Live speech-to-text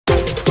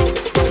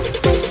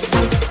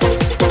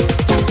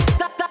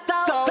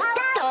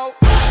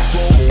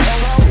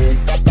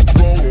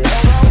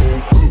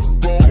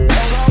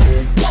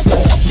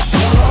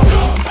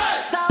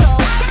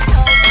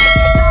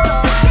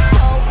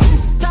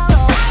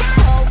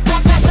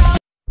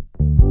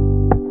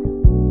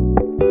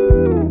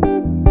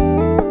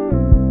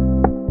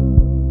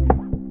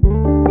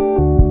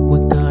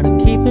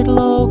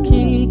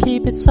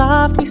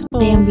Ada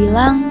yang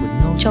bilang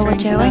cowok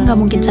cewek gak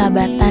mungkin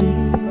sahabatan,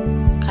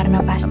 karena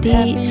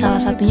pasti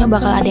salah satunya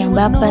bakal ada yang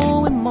baper.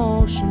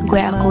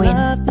 Gue akuin.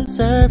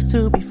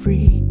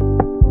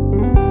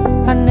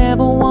 I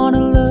never wanna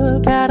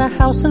look at a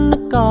house in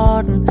the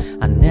garden.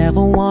 I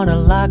never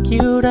wanna lock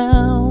you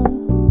down.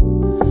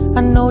 I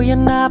know you're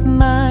not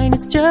mine,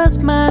 it's just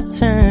my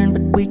turn,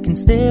 but we can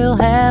still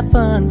have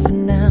fun for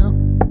now.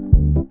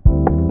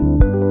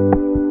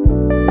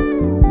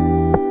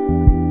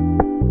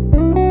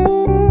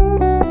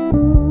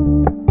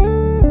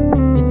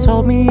 You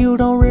told me you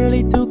don't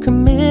really do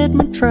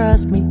commitment,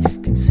 trust me.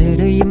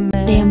 Consider your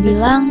man. Ada yang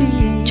bilang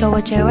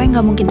cowok cewek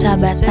gak mungkin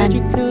sahabatan,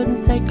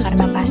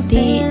 karena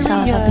pasti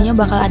salah satunya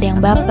bakal ada yang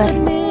baper.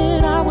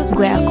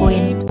 Gue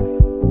akuin.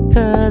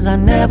 Cause I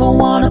never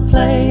wanna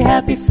play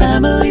happy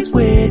families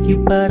with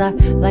you, but I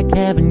like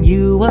having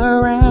you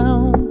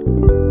around.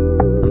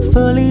 I'm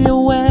fully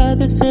aware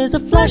this is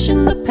a flash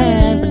in the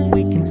pan, but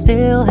we can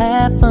still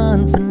have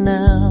fun for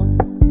now.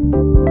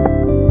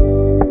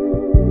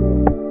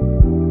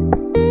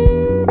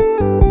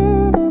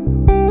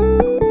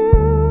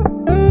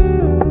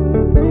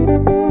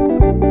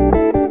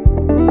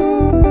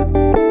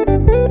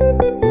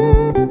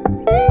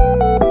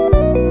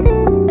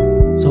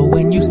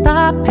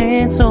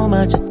 So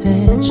much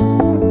attention,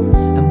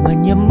 and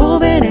when you're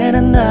moving in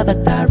another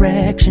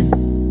direction,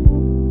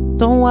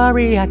 don't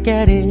worry, I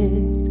get it.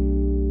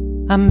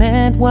 I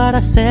meant what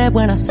I said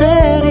when I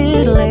said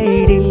it,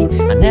 lady.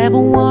 I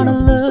never wanna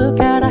look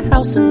at a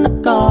house in the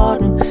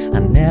garden. I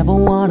never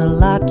wanna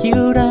lock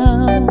you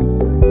down.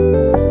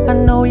 I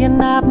know you're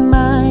not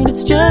mine,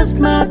 it's just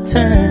my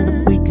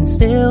turn, but we can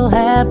still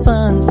have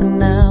fun for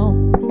now.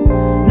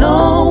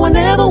 No, I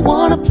never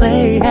wanna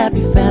play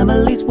happy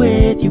families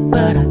with you,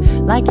 but I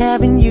like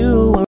having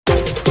you around.